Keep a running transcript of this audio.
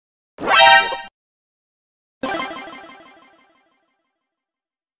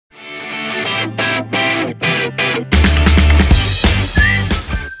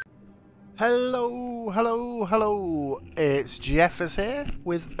Hello, it's Jefferrz here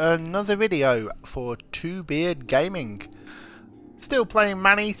with another video for Two Beard Gaming. Still playing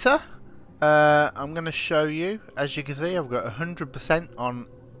Maneater. I'm going to show you, as you can see, I've got 100% on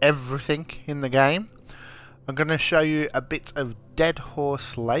everything in the game. I'm going to show you a bit of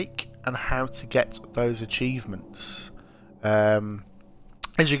Jefferrz Lake and how to get those achievements. As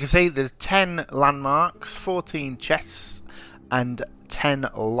you can see, there's 10 landmarks, 14 chests, and 10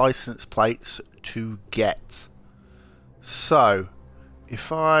 license plates to get. So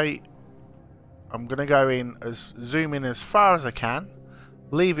if I'm going to go in, zoom in as far as I can,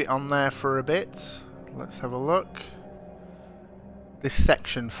 leave it on there for a bit. Let's have a look. This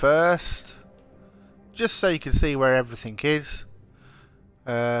section first, just so you can see where everything is.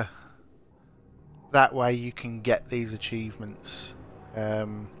 That way you can get these achievements.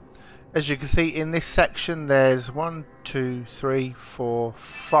 As you can see in this section, there's 1, 2, 3, 4,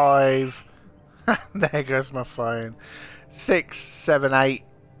 5. There goes my phone. 6, 7, 8.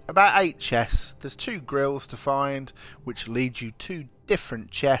 About 8 chests. There's 2 grills to find, which lead you to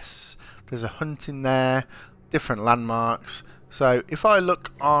different chests. There's a hunt in there, different landmarks. So if I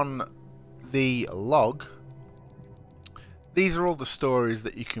look on the log, these are all the stories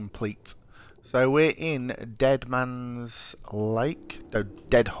that you complete. So we're in Deadman's Lake, no,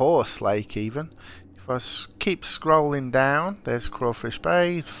 Jefferrz Lake even. If I keep scrolling down, there's Crawfish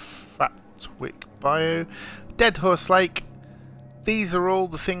Bay, Fatwick Bayou, Jefferrz Lake. These are all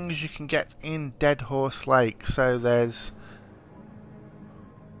the things you can get in Jefferrz Lake. So there's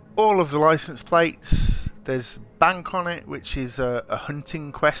all of the license plates. There's Bank on it, which is a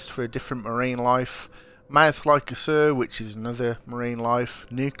hunting quest for a different marine life. Mouth Like a Sewer, which is another marine life.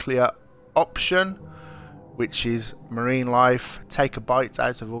 Nuclear Option, which is marine life. Take a bite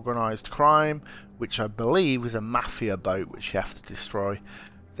out of organised crime, which I believe is a mafia boat which you have to destroy.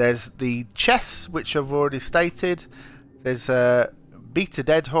 There's the chests, which I've already stated. There's Beat a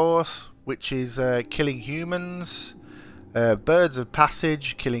Dead Horse, which is killing humans. Birds of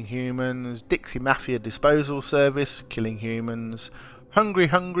Passage, killing humans. Dixie Mafia Disposal Service, killing humans. Hungry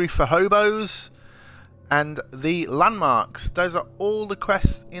for Hobos. And the landmarks, those are all the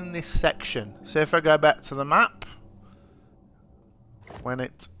quests in this section. So if I go back to the map, when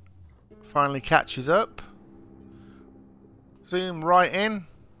it finally catches up, zoom right in,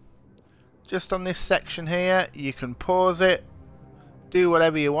 just on this section here, you can pause it, do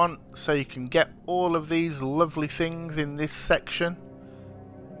whatever you want, so you can get all of these lovely things in this section.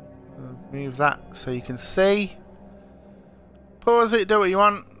 Move that so you can see. Pause it, do what you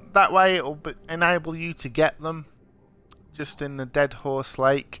want. That way it will enable you to get them just in the Jefferrz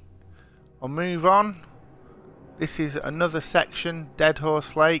Lake. I'll move on. This is another section,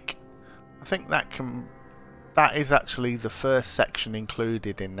 Jefferrz Lake. I think that is actually the first section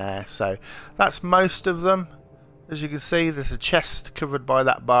included in there. So that's most of them. As you can see, there's a chest covered by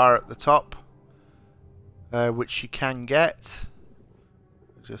that bar at the top, which you can get.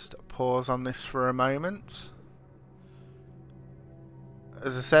 Just pause on this for a moment.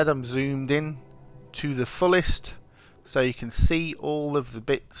 As I said, I'm zoomed in to the fullest, so you can see all of the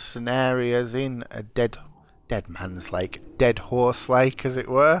bits and areas in a Deadman's Lake, Jefferrz Lake, as it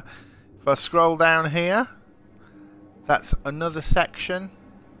were. If I scroll down here, that's another section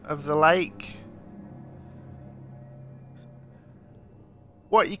of the lake.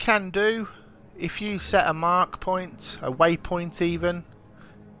 What you can do, if you set a mark point, a waypoint even,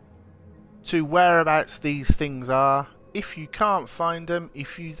 to whereabouts these things are. If you can't find them,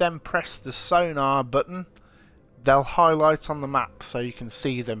 if you then press the sonar button, they'll highlight on the map so you can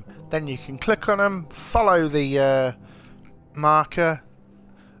see them. Then you can click on them, follow the marker,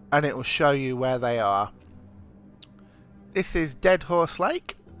 and it will show you where they are. This is Jefferrz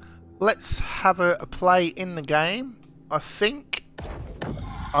Lake. Let's have a play in the game. I think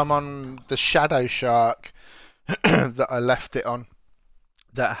I'm on the Shadow Shark that I left it on,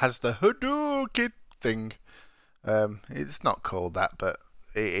 that has the Hadouken thing. It's not called that, but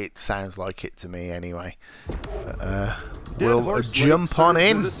it sounds like it to me anyway. We'll jump on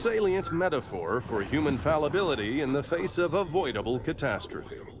in. Is a salient metaphor for human fallibility in the face of avoidable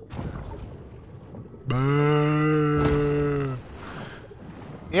catastrophe.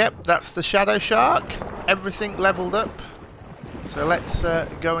 Yep, that's the Shadow Shark. Everything leveled up. So let's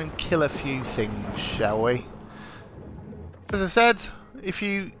go and kill a few things, shall we? As I said, if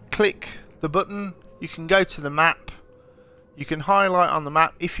you click the button, you can go to the map. You can highlight on the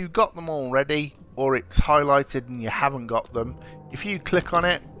map if you've got them already, or it's highlighted and you haven't got them. If you click on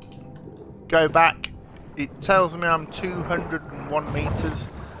it, go back, it tells me I'm 201 meters.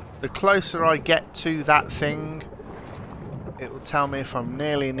 The closer I get to that thing, it will tell me if I'm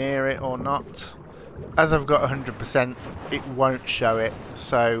nearly near it or not. as I've got 100%, it won't show it.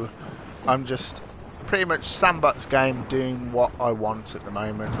 So I'm just pretty much sandbox game doing what I want at the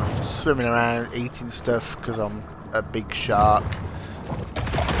moment. I'm just swimming around, eating stuff because I'm a big shark.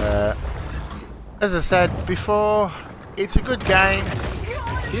 As I said before, it's a good game.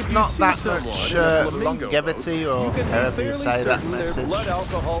 Not that much longevity, or however you say that message.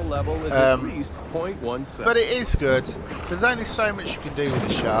 But it is good. There's only so much you can do with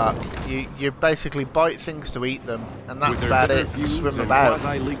a shark. You basically bite things to eat them, and that's about it. Swim about.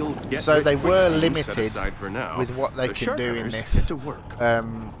 So they were limited with what they can do in this.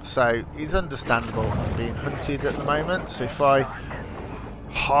 So it's understandable. I'm being hunted at the moment, so if I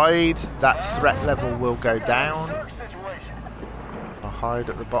hide, that threat level will go down. I'll hide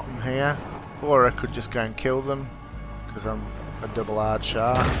at the bottom here, or I could just go and kill them because I'm a double-hard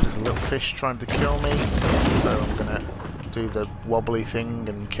shark. There's a little fish trying to kill me, so I'm gonna do the wobbly thing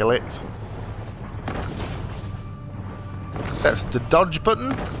and kill it. That's the dodge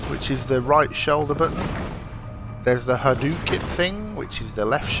button, which is the right shoulder button. There's the Hadouken thing, which is the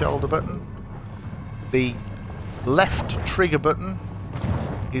left shoulder button. The left trigger button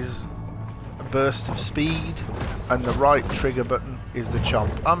is a burst of speed, and the right trigger button is the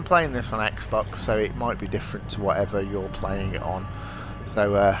chomp. I'm playing this on Xbox, so it might be different to whatever you're playing it on.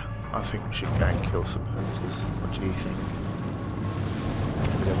 So I think we should go and kill some hunters. What do you think?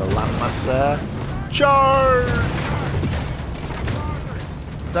 Bit of a landmass there. Charge!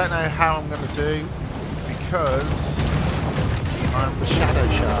 Don't know how I'm going to do, because I'm the shadow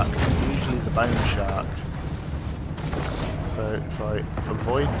shark, usually the bone shark. So if I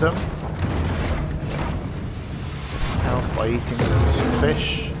avoid them, get some health by eating some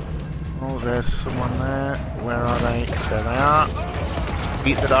fish. Oh, there's someone there. Where are they? There they are.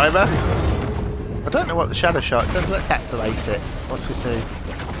 Eat the diver. I don't know what the shadow shark does. Let's activate it. What's it do?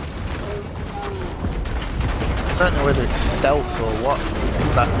 I don't know whether it's stealth or what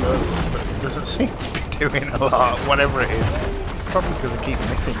that does, but it doesn't seem to be doing a lot, whatever it is. Probably because I keep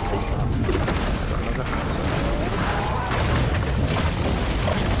missing people. Got another hunter.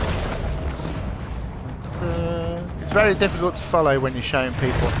 It's very difficult to follow when you're showing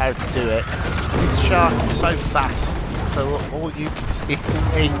people how to do it. This shark is so fast, so all you can see is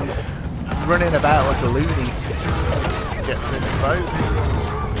me running about like a loony to get to this boat.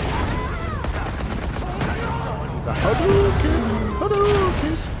 The Hadouken!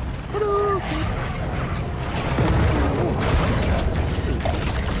 Hadouken! Hadouken!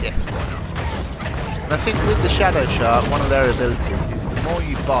 Yes, why not? And I think with the shadow shark, one of their abilities is the more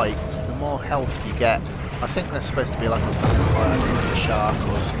you bite, the more health you get. I think there's supposed to be like a vampire shark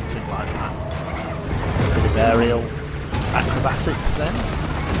or something like that. A bit of aerial acrobatics then.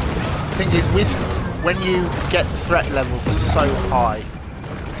 The thing is, when you get the threat levels to so high,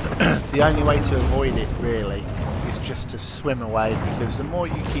 the only way to avoid it really is just to swim away, because the more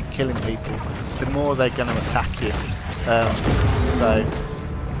you keep killing people, the more they're going to attack you. So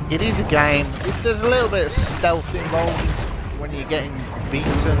it is a game. There's a little bit of stealth involved when you're getting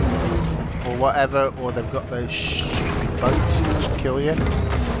beaten or whatever, or they've got those stupid boats that kill you.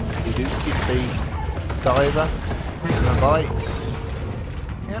 You do keep the diver in a bite.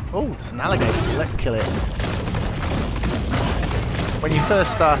 Yep. Oh, there's an alligator. Let's kill it. When you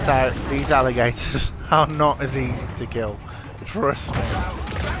first start out, these alligators are not as easy to kill. Trust me.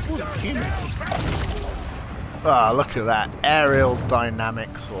 Oh, it's human. Ah, look at that. Aerial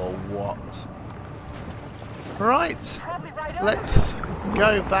dynamics or what? Right. Let's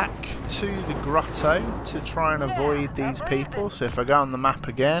go back to the grotto to try and avoid these people. So if I go on the map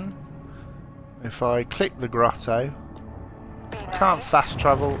again, if I click the grotto, I can't fast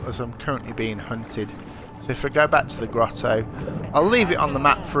travel as I'm currently being hunted. So if I go back to the grotto, I'll leave it on the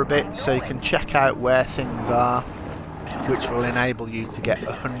map for a bit so you can check out where things are, which will enable you to get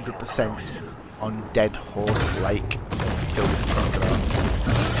 100% on Dead Horse Lake. Let's kill this crocodile.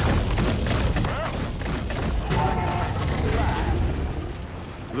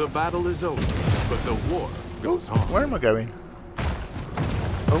 The battle is over, but the war goes on. Where am I going?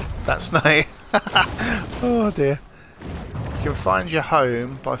 Oh, that's nice. Oh dear. You can find your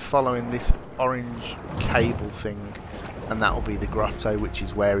home by following this orange cable thing, and that will be the grotto, which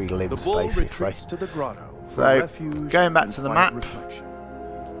is where he lives, basically. To the grotto so, going back to the map,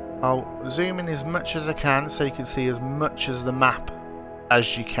 I'll zoom in as much as I can so you can see as much as the map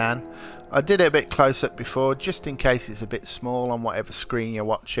as you can. I did it a bit close up before, just in case it's a bit small on whatever screen you're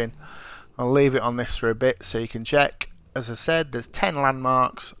watching. I'll leave it on this for a bit so you can check. As I said, there's 10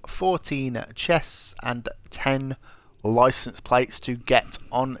 landmarks, 14 chests, and 10 license plates to get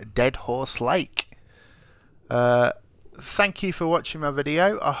on Dead Horse Lake. thank you for watching my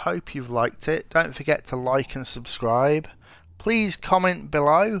video. I hope you've liked it. Don't forget to like and subscribe. Please comment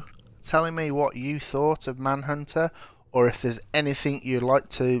below telling me what you thought of Manhunter, or if there's anything you'd like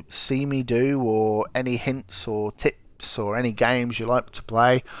to see me do, or any hints or tips or any games you like to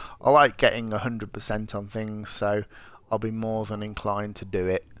play. I like getting 100% on things, so I'll be more than inclined to do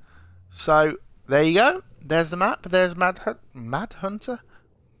it. So there you go. There's the map. There's Manhunter.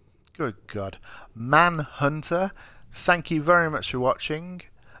 Good God, Manhunter. Thank you very much for watching,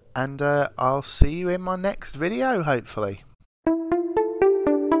 and I'll see you in my next video, hopefully.